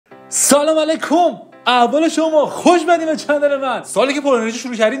سلام علیکم، احوال شما؟ خوش بدیم به چنل من. سالی که پر انرژی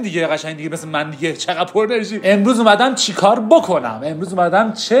شروع کردین دیگه، قشنگ دیگه مثل من دیگه. چقدر پر انرژی. امروز اومدم چیکار بکنم؟ امروز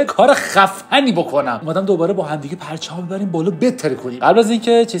اومدم چه کار خفنی بکنم. اومدم دوباره با هم دیگه پرچم ببریم بالا، بترکونیم. قبل از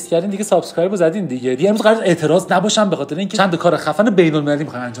اینکه چیز کردین دیگه سابسکرایب زدین دیگه امروز قرار اعتراض نباشم، به خاطر اینکه چند کار خفن بین‌المللی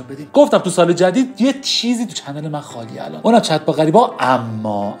می‌خوایم انجام بدیم. گفتم تو سال جدید یه چیزی تو چنل من خالی الان، اونم چت با غریبا،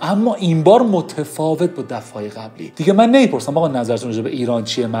 اما این بار متفاوت با دفعه‌های قبلی. دیگه من نمیپرسم آقا نظرتون راجع به ایران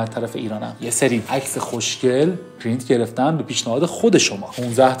چیه، من طرف ایرانم. یه سری عکس خوشگل پرینت گرفتم به پیشنهاد خود شما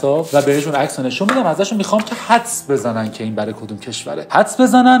 15 تا و بهشون عکس نشون میدم. ازشون میخوام که حدس بزنن که این برای کدوم کشوره. حدس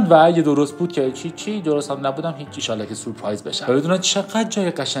بزنن و اگه درست بود که چی درست هم نبودم هیچ، ان شاءالله که سورپرایز بشن و بدونن چقدر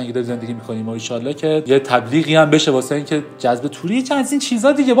جای قشنگی داریم زندگی میکنیم و ان شاءالله که یه تبلیغی هم بشه واسه اینکه جذب توری چند این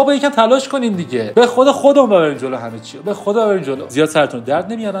چیزا دیگه. بابا یکم تلاش کنیم دیگه. به خدا خودمون ببریم جلو همه چی. به خدا ببریم جلو. زیاد سرتون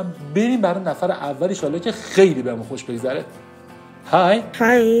درد نمیارم. بریم برای نفر اول ان شاءالله که خیلی بهمون خوش بگذره. Hi.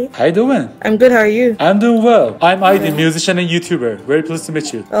 Hi. How you doing? I'm good. How are you? I'm doing well. I'm Aidin, musician and YouTuber. Very pleased to meet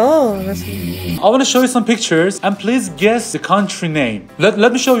you. Oh, that's good. I want to show you some pictures and please guess the country name.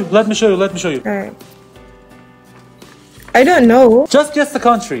 Let me show you. Let me show you. Alright. I don't know. Just guess the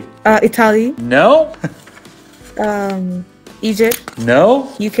country. Italy. No. Egypt. No.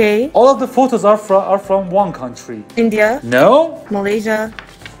 UK. All of the photos are from one country. India. No. Malaysia.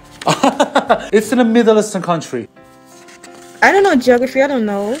 It's in a Middle Eastern country. I don't know geography. I don't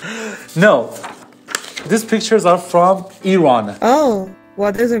know. No. These pictures are from Iran. Oh, wow,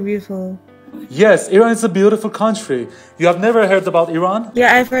 those are beautiful. Yes, Iran is a beautiful country. You have never heard about Iran?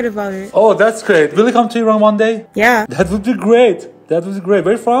 Yeah, I've heard about it. Oh, that's great. Will you come to Iran one day? Yeah. That would be great. That would be great.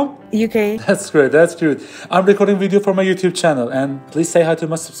 Where are you from? UK. That's great. That's cute. I'm recording video for my YouTube channel and please say hi to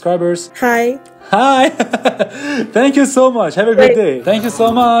my subscribers. Hi. Hi. Thank you so much. Have a great day. Thank you so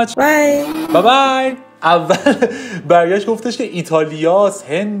much. Bye. Bye-bye. اول برگشت گفتش که ایتالیاس،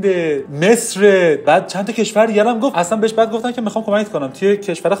 هند، مصر، بعد چند تا کشور دیگه هم گفت. اصلا بهش بعد گفتن که میخوام کمکت کنم توی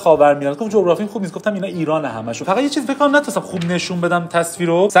کشور خاورمیانه. گفت جغرافیم خوب نیست. گفتم اینا ایران همشون. فقط یه چیز فکر کنم نتونستم خوب نشون بدم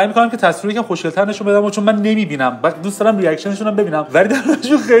تصویرو. سعی میکنم که تصویری یکم خوشگل‌تر نشون بدم چون من نمیبینم. بعد دوست دارم ریاکشنشون هم ببینم. ولی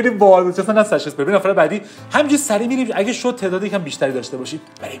درشون خیلی باحال بود. اصلا نساشس ببین نفر بعدی همینجوری سری میریم اگه شد تعداد یکم بیشتری داشته باشید.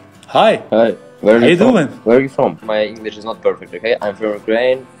 بریم. Hi. Hi. Where are you from? doing? Where are you from? My English is not perfect, okay? I'm from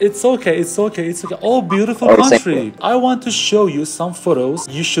Ukraine. It's okay. Oh, beautiful country. I want to show you some photos.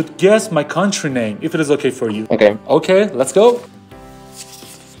 You should guess my country name if it is okay for you. Okay. Okay, let's go.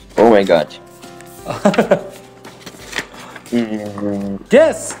 Oh my god.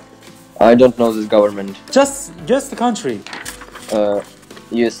 Guess. I don't know this government. Just guess the country.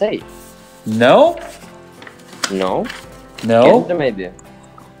 USA? No? No? No? Canada maybe?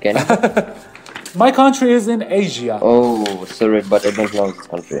 Canada? My country is in Asia. Oh, sorry, but I don't know this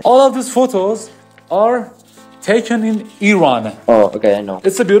country. All of these photos are taken in Iran. Oh, okay, I know.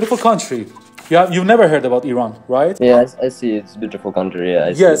 It's a beautiful country. You've never heard about Iran, right? Yes, I see. It's a beautiful country. Yeah,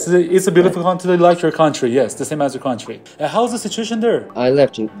 I see. Yes, it's a beautiful country like your country. Yes, the same as your country. How's the situation there? I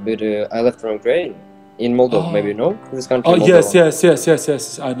left from Ukraine. In Moldova, maybe you know this country? Oh, Moldova.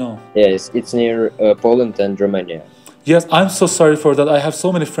 yes, I know. Yes, it's near Poland and Romania. Yes, I'm so sorry for that. I have so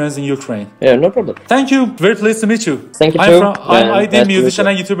many friends in Ukraine. Yeah, no problem. Thank you. Very pleased to meet you. Thank you too. I'm Aidin, musician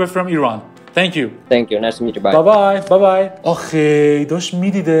and YouTuber from Iran. Thank you. Thank you. Nice to meet you. Bye. Bye. آخه داشت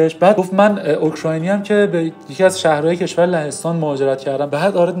میدیدش. بعد گفت من اوکراینی ام که به یکی از شهرهای کشور لهستان مهاجرت کردم.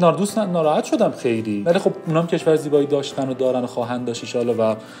 بعد آره ناراحت شدم خیلی. ولی خب اونام کشور زیبایی داشتن و دارن و خواهند داشت ان شاء الله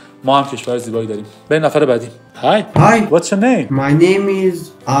و ما هم کشور زیبایی داریم. بریم نفر بعدی. Hi. What's your name? My name is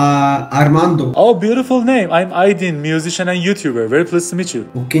Armando. Oh, beautiful name. I'm Aidin, musician and YouTuber. Very pleased to meet you.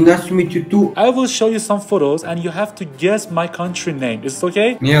 Okay, nice to meet you too. I will show you some photos and you have to guess my country name. Is it okay?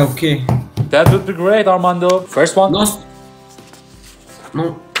 Yeah, okay. That would be great, Armando. First one. No.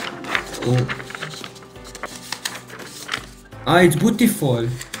 Oh. It's beautiful.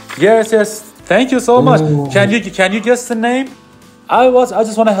 Yes. Thank you so much. Oh. Can you guess the name? I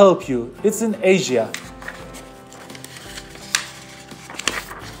just want to help you. It's in Asia.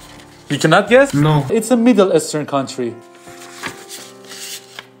 You cannot guess? No. It's a Middle Eastern country.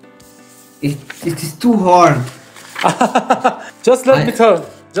 It is too hard. Just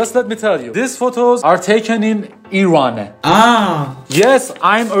let me tell you. These photos are taken in Iran. Yes,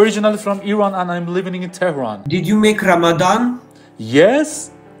 I'm originally from Iran and I'm living in Tehran. Did you make Ramadan? Yes.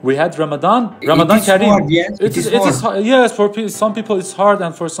 We had Ramadan Kari. Yes, it is hard. Yes, for some people it's hard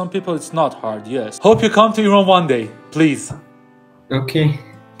and for some people it's not hard. Yes. Hope you come to Iran one day, please. Okay.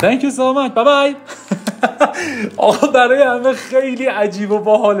 Thank you so much. Bye bye. آقا برای همه خیلی عجیب و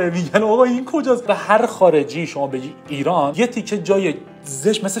باحاله. میگن آقا این کجاست؟ به هر خارجی شما بگی ایران یه تیکه جای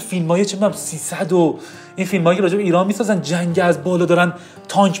زشت، مثل فیلمای چه می‌دونم 300 و این فیلمایی که راجع به ایران میسازن، جنگ از بالا دارن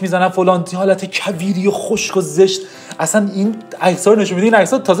تانک میزنن فلان، حالت کویری و خشک و زشت. اصلا این عکس‌ها رو نشون میده. این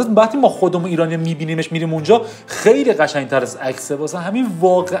عکس‌ها تازه وقتی ما خودمون ایرانی می‌بینیمش میریم اونجا خیلی قشنگ‌تر از عکسه. واسه همین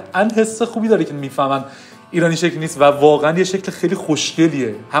واقعا حس خوبی داره که میفهمن ایرانی شکل نیست و واقعا یه شکل خیلی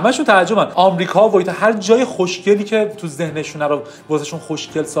خوشگلیه. همشون تعجبن. آمریکا و ایتا هر جای خوشگلی که تو ذهنشون رو واسهشون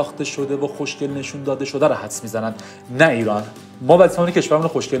خوشگل ساخته شده و خوشگل نشون داده شده رو حدس میزنن، نه ایران. ما باید سامانی کشورمون رو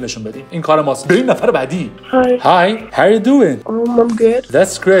خوشگل نشون بدیم. این کار ماست. بریم نفر بعدی. Hi, how are you doing? I'm good.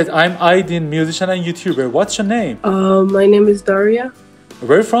 That's great. I'm Aidin, musician and YouTuber. What's your name? My name is Daria.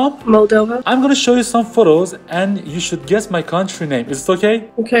 Where are you from? Moldova. I'm gonna show you some photos and you should guess my country name. Is it okay?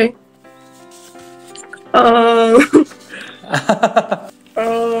 Okay.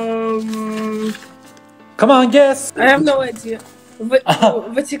 Come on, guess. I have no idea.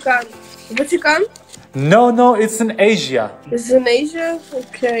 Vatican. Vatican? No, it's in Asia. It's in Asia?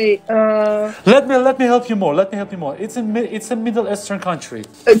 Okay. Let me help you more. It's a Middle Eastern country.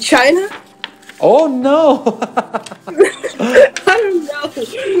 China? Oh no. I don't know.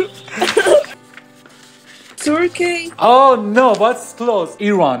 Turkey? Oh no, what's close?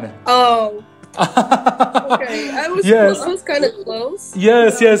 Iran. Oh. Okay. Yes. I was kind of close.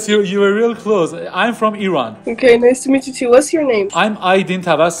 Yes, you were real close. I'm from Iran. Okay, nice to meet you too. What's your name? I'm Aidin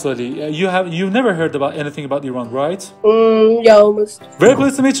Tavassoli. You've never heard about anything about Iran, right? Yeah, almost. Very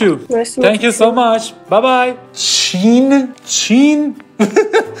pleased to meet you. Nice to meet Thank you so much. Bye bye. چین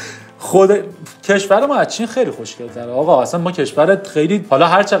خود کشور ما از چین خیلی خوشگل‌تره آقا. اصلا ما کشور خیلی، حالا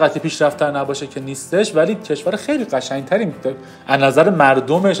هر چقدر پیشرفت‌تر نباشه که نیستش، ولی کشور خیلی قشنگ‌تری از نظر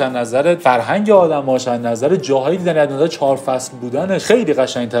مردمش، از نظر فرهنگ آدماش، از نظر جاهای دیدنی، از نظر 4 فصل بودنش خیلی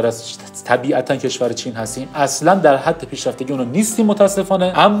قشنگ‌تر از طبیعتا کشور چین هستیم. اصلا در حد پیشرفتگی اونو نیستیم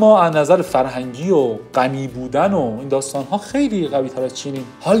متاسفانه، اما از نظر فرهنگی و غنی بودن و این داستان‌ها خیلی قوی‌تر از چینیم.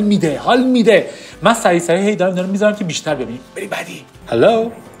 حال میده. من سریع هی دارم میذارم که بیشتر ببینیم. بریم بعدی.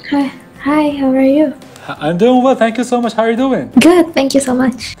 Hello. Hi, how are you? I'm doing well, thank you so much. How are you doing? Good, thank you so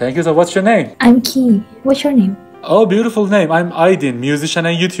much. Thank you so much. What's your name? I'm Key. What's your name? Oh, beautiful name. I'm Aidin, musician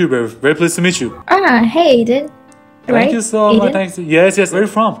and YouTuber. Very pleased to meet you. Hey Aidin. Thank you so much. Thanks. Yes. Where are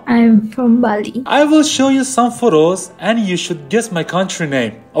you from? I'm from Bali. I will show you some photos and you should guess my country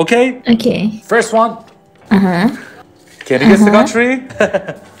name. Okay? Okay. First one. Can you guess the country?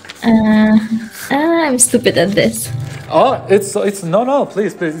 I'm stupid at this. Oh, it's no,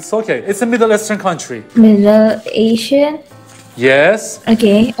 please, it's okay. It's a Middle Eastern country. Middle Asian. Yes.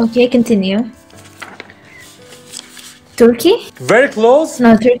 Okay, continue. Turkey? Very close.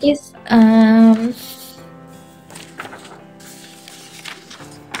 No, Turkey's.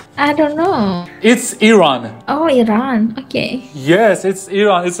 I don't know. It's Iran. Oh, Iran. Okay. Yes, it's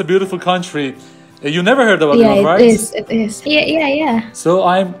Iran. It's a beautiful country. You never heard about Iran, right? It is. Yeah. So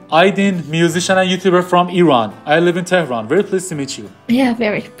I'm Aidin, musician and YouTuber from Iran. I live in Tehran. Very pleased to meet you. Yeah,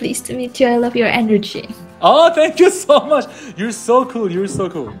 very pleased to meet you. I love your energy. Oh, thank you so much. You're so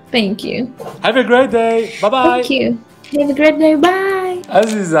cool. Thank you. Have a great day. Bye-bye. Thank you. Have a great day. Bye.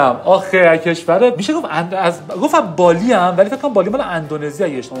 عزیزم آخه کشور میشه گفت بالی هم، ولی فکر کنم بالی مال اندونزی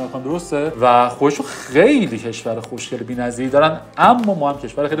اگه اشتباه نکنم درسته، و خودشون خیلی کشور خوشگل بی‌نظیری دارن. اما ما هم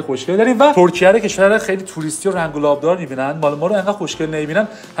کشور خیلی خوشگل داریم و ترکیه رو کشور خیلی توریستی و رنگ و لابدار می‌بینن. مال ما رو انقدر خوشگل نمی‌بینن.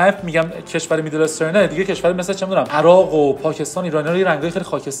 همین میگم کشور میدل استرن دیگه، کشور مثلا چه می‌دونم عراق و پاکستان، ایرانی‌ها رو یه رنگای خیلی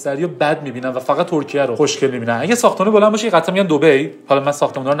خاکستری و بد می‌بینن و فقط ترکیه رو خوشگل می‌بینن. اگه ساختمون بلند باشه قطعا میگن دبی. حالا من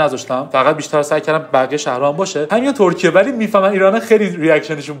ساختمونا رو نذاشتم، فقط بیشتر سعی کردم بقیه شهرها هم باشه. همین ترکیه، ولی میفهمن ایران خیلی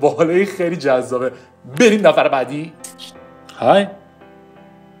ریاکشنشون باحاله، خیلی جذابه. بریم نفر بعدی. Hi.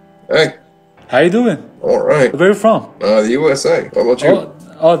 Hey. How you doing? All right. Where are you from? The USA. What about you?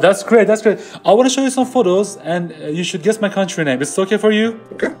 Oh, that's great. I want to show you some photos and you should guess my country name. Is it okay for you?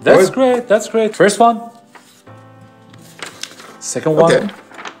 Okay. That's great. First one. Second one. Okay.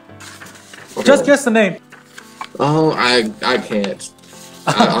 Just guess the name. Oh, I can't.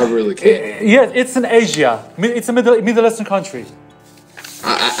 I really can't. Yeah, it's in Asia. It's a Middle Eastern country.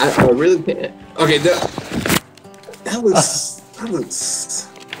 I really can't. Okay, that looks.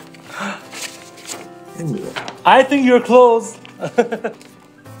 I think you're close.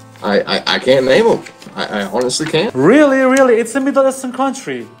 I can't name them. I honestly can't. Really, it's a Middle Eastern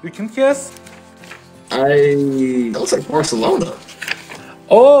country. You can guess. That looks like Barcelona.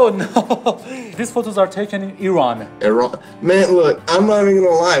 Oh no! These photos are taken in Iran. Iran. Man, look, I'm not even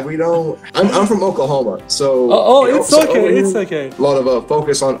gonna lie. I'm from Oklahoma, so. It's okay. It's okay. A lot of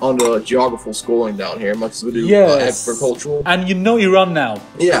focus on the geographical schooling down here, much as we do agricultural. And you know Iran now.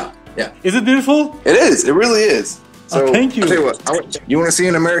 Yeah. Is it beautiful? It is. It really is. So, thank you. I'll tell you what. You want to see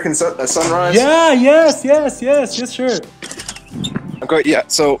an American sunrise? Yeah. Yes. Sure. Okay, yeah.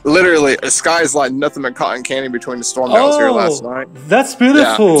 So literally, the sky is like nothing but cotton candy between the storm that was here last night. That's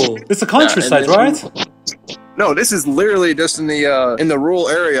beautiful. Yeah. It's a countryside, right? No, this is literally just in the rural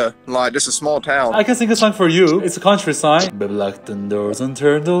area, like just a small town. I can sing a song for you. It's a countryside. Baby, lock the doors and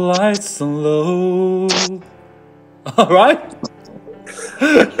turn the lights on low. All right.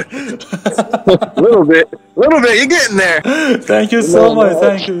 little bit. You're getting there. Thank you so much.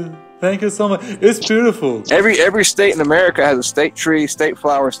 Thank you so much. It's beautiful. Every state in America has a state tree, state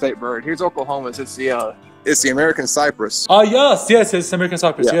flower, state bird. Here's Oklahoma's. It's the American cypress. Oh yes, American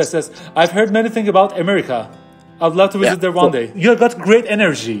cypress. Yes. I've heard many things about America. I'd love to visit there one day. You got great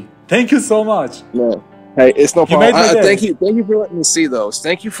energy. Thank you so much. No. Hey, it's no problem. Thank you for letting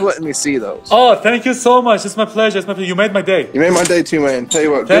me see those. Oh, thank you so much. It's my pleasure. You made my day. You made my day too, man. Tell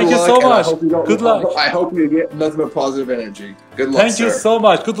you what. Thank you so much. Good luck. I hope you get nothing but positive energy. Good luck, Thank you so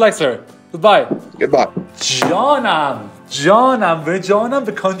much. Good luck, sir. Goodbye. جانم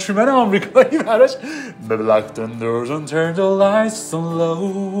به کانتریمن آمریکایی براش Black Thunders and turn the lights on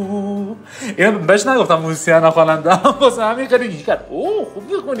low. اینو بهش نگفتم موسیقی خواننده واسه همین خیلی کرد خوب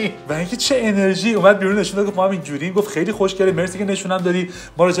میخونی و اینکه چه انرژی اومد بیرون نشون داد. گفت ما هم اینجوریم. گفت خیلی خوشگله، مرسی که نشونم دادی.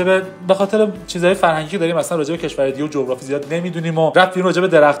 ما راجع به خاطر چیزای فرهنگی داریم مثلا راجع به کشور دیگه و جغرافی زیاد نمیدونیم و رفت بیرون راجع به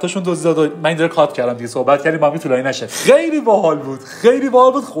درختاشون توضیح داد. من اینجا کات کردم دیگه صحبت کردیم ما طولانی نشه. خیلی باحال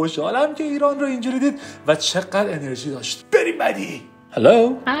بود. خوشحالم که ایران رو اینجوری دید و چقدر انرژی داشت. بریم بعدی.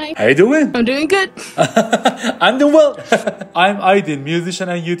 Hello. Hi. How you doing? I'm doing good. I'm doing well. I'm Aidin, musician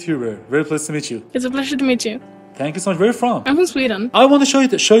and YouTuber. Very pleased to meet you. It's a pleasure to meet you. Thank you so much. Where are you from? I'm from Sweden. I want to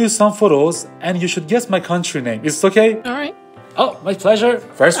show you some photos and you should guess my country name. Is it okay? All right. Oh, my pleasure.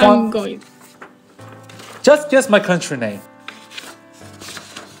 First one. I'm going. Just guess my country name.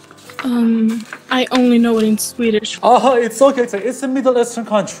 I only know it in Swedish. Oh, it's okay. It's a Middle Eastern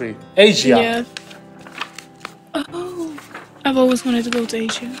country. Asia. Yeah. Oh, I've always wanted to go to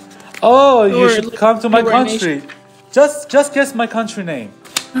Asia. Oh, you should come to my country. Just guess my country name.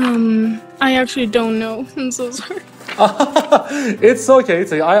 I actually don't know. I'm so sorry. It's okay.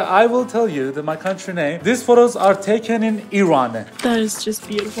 I will tell you my country name. These photos are taken in Iran. That is just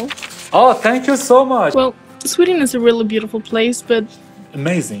beautiful. Oh, thank you so much. Well, Sweden is a really beautiful place, but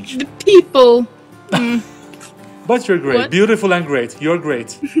amazing. The people. But you're great. What? Beautiful and great. You're great.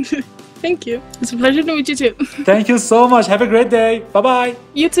 Thank you. It's a pleasure to meet you too. Thank you so much. Have a great day. Bye bye.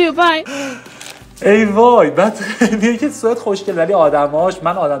 You too. Bye. ای وای بعد میگه که سوئد خوشگل ولی آدماش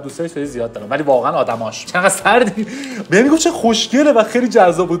من آدم دوستای سوئد زیاد دارم ولی واقعا آدماش چقدر سردی. بهم میگه چه خوشگله و خیلی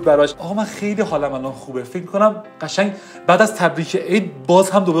جذاب بود براش. آقا من خیلی حالم الان خوبه. فکر کنم قشنگ بعد از تبریک عید باز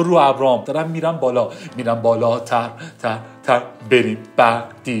هم دوباره رو ابرام دارم میرم بالا تر بریم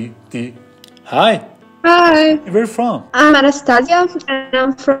بعدی. Hi. Hi. Where are you from? I'm Anastasia and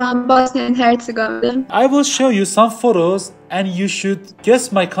I'm from Bosnia and Herzegovina. I will show you some photos and you should guess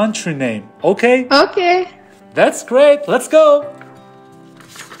my country name. Okay? Okay. That's great. Let's go.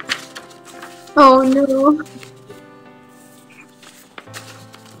 Oh no.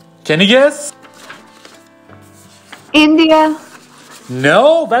 Can you guess? India.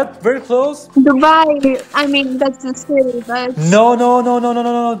 No, that's very close. Dubai. I mean, that's the city, but... No,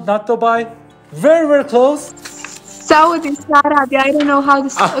 not Dubai. Very, very close. Saudi Arabia. I don't know how to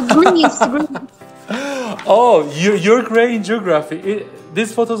say. Greece. Oh, you're great in geography.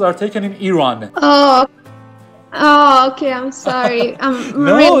 These photos are taken in Iran. Oh, okay. I'm sorry. I'm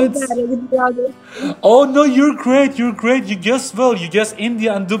really bad at geography. Oh no, you're great. You guessed well. You guessed India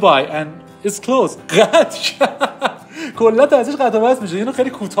and Dubai, and it's close. کلا ازش قطع بس میشه. اینو خیلی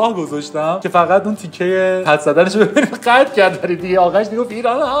کوتاه گذاشتم که فقط اون تیکه حد زدنشو ببینید. قطع کرد دیگه آخرش میگفت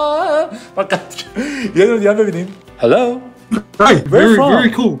ایران فقط یه دونه دیگه ببینیم. Hello. Hi.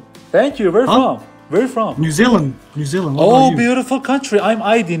 Very cool. Thank you. Where are you from? New Zealand. Oh, beautiful country. I'm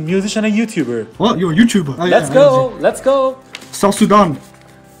Aidin, musician and YouTuber. What? You're a YouTuber. Let's go. South Sudan.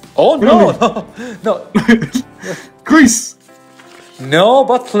 Oh no. Greece. No,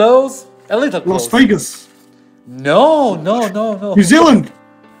 but close. A little close. Las Vegas. No. New Zealand.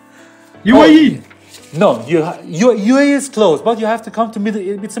 UAE. No, UAE is close, but you have to come to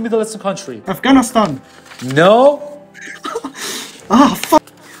it's a Middle Eastern country. Afghanistan. No. Fuck.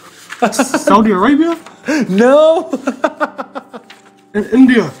 Saudi Arabia. No.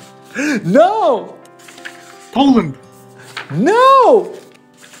 India. No. Poland. No.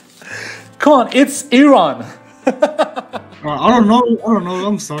 Come on, it's Iran. I don't know.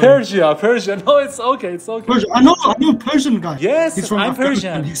 I'm sorry. Persia. No, it's okay. Persia. I know Persian guy. Yes, he's from I'm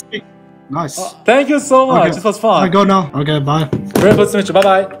Persian. He speaks nice. Thank you so much. Okay. This was fun. I go now. Okay, bye. Very pleased to meet you.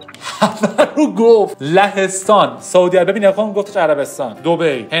 Bye. همه رو گفت. لهستان، سعودی عربی، ببین اخوان گفتش عربستان،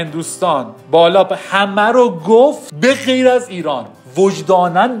 دبی، هندوستان، بالا همه رو گفت به غیر از ایران.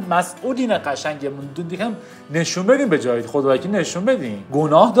 وجداناً مسئولین قشنگمون دیگه هم نشون بدیم به جای خدا وکیل نشون بدیم.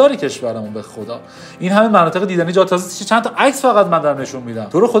 گناه داره کشورمون به خدا. این همه مناطق دیدنی جا تازه چند تا عکس فقط من دارم نشون میدم.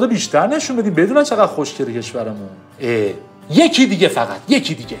 تو رو خدا بیشتر نشون بدیم بدونن چقدر خوشگله کشورمون. یکی دیگه فقط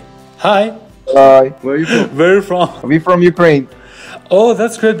یکی دیگه. Hi. Hi. Where are you from? Where are you from? We from Ukraine. Oh,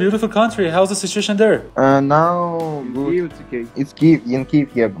 that's great, beautiful country. How's the situation there? Now good. It's Kiev. In Kiev,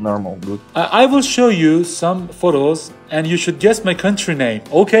 yeah, normal, good. I will show you some photos, and you should guess my country name.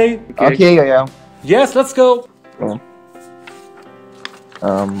 Okay? Okay, yeah. Yes, let's go.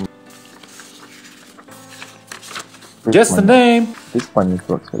 Guess the name. This one is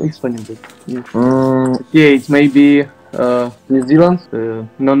good. Yeah, it may be New Zealand.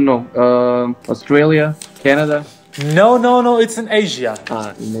 No. Australia, Canada. No. It's in Asia.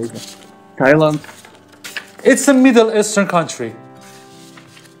 In Asia. Thailand. It's a Middle Eastern country.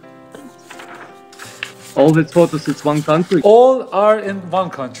 All these photos, it's one country. All are in one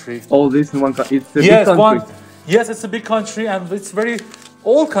country. All this in one country. It's a big country. Yes, it's a big country, and it's very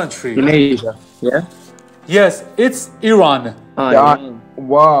old country. In Asia. Yeah. Yes, it's Iran. Iran.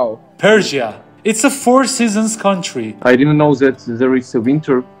 Wow. Persia. It's a 4 seasons country. I didn't know that there is a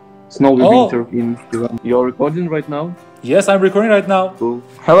winter, snowy winter in Iran. You're recording right now? Yes, I'm recording right now. Cool.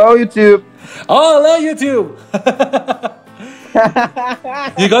 Hello, YouTube. Oh, hello, YouTube.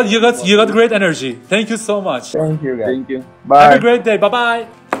 you got great energy. Thank you so much. Thank you, guys. Thank you. Bye. Have a great day. Bye bye.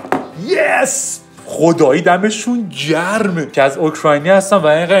 Yes. خدایی دمشون گرمه که از اوکراینی هستن و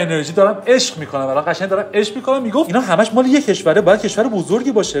اینقدر انرژی دارم عشق میکنم. الان قشنگ دارم عشق میکنم. میگفت اینا همش مال یه کشوره، باید کشور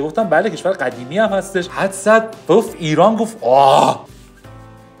بزرگی باشه. گفتم بله کشور قدیمی هم هستش. حد زد گفت ایران، گفت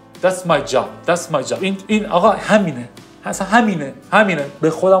That's my job. این آقا همینه. اصلا همینه. به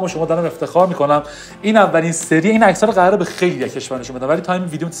خودم و شما دارم افتخار میکنم. این اولین سری این عکس‌ها رو قراره به خیلی کشور نشون بدم، ولی تایم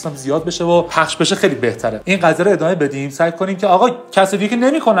ویدیو می‌تونم زیاد بشه و پخش بشه خیلی بهتره. این قضیه رو ادامه بدیم، سعی کنیم که آقا کسی دیگه که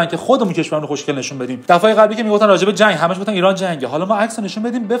نمی‌کنن که خودمون کشورمون رو خوشگل نشون بدیم. دفعه قبلی که میگفتن راجع به جنگ همش گفتن ایران جنگه، حالا ما عکس نشون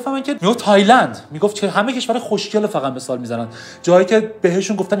بدیم بفهمن که میگفت تایلند، میگفت که همه کشور خوشگل فقط مثال میزنن، جایی که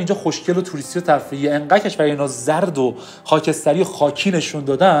بهشون گفتن اینجا خوشگل و توریستی و تفریحی، انقدر کشور اینا زرد و خاکستری و خاکی نشون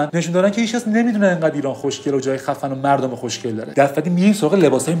دادن که هیچ کس نمیدونه انقدر ایران خوشگل و جای خفن و مردم خوشگل داره. دفعه میایم سراغ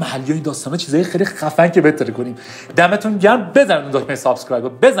لباسای محلی و این داستانا، چیزای خیلی خفن که بترکونیم. دمتون گرم. بزنید اون دکمه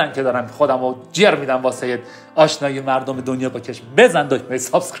سابسکرایب، بزن که دارم خودمو جر میدم واسه آشنایی مردم دنیا با کشور. بزن دکمه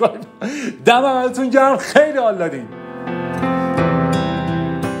سابسکرایب. دمتون گرم. خیلی حال دادین.